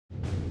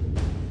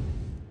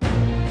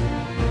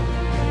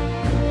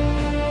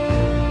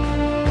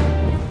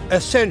A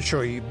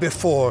century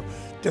before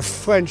the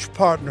French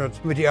partnered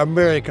with the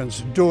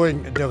Americans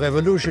during the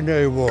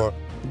Revolutionary War,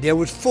 they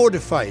would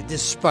fortify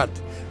this spot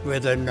where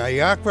the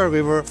Niagara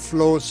River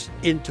flows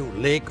into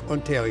Lake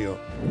Ontario.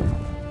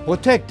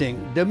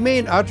 Protecting the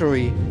main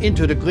artery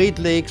into the Great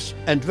Lakes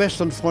and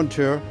western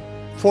frontier,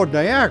 Fort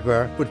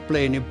Niagara would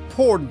play an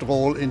important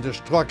role in the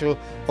struggle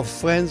of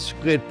France,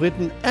 Great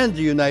Britain and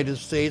the United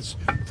States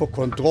for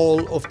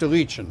control of the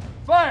region.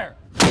 Fire!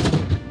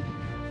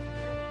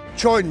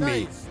 Join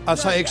me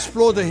as I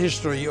explore the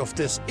history of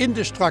this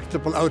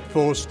indestructible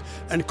outpost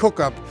and cook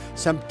up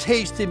some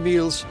tasty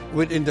meals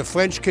within the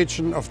French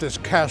kitchen of this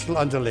castle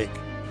on the lake.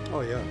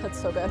 Oh yeah.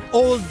 That's so good.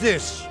 All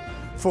this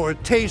for a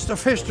taste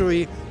of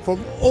history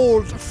from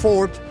old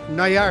Fort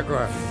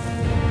Niagara.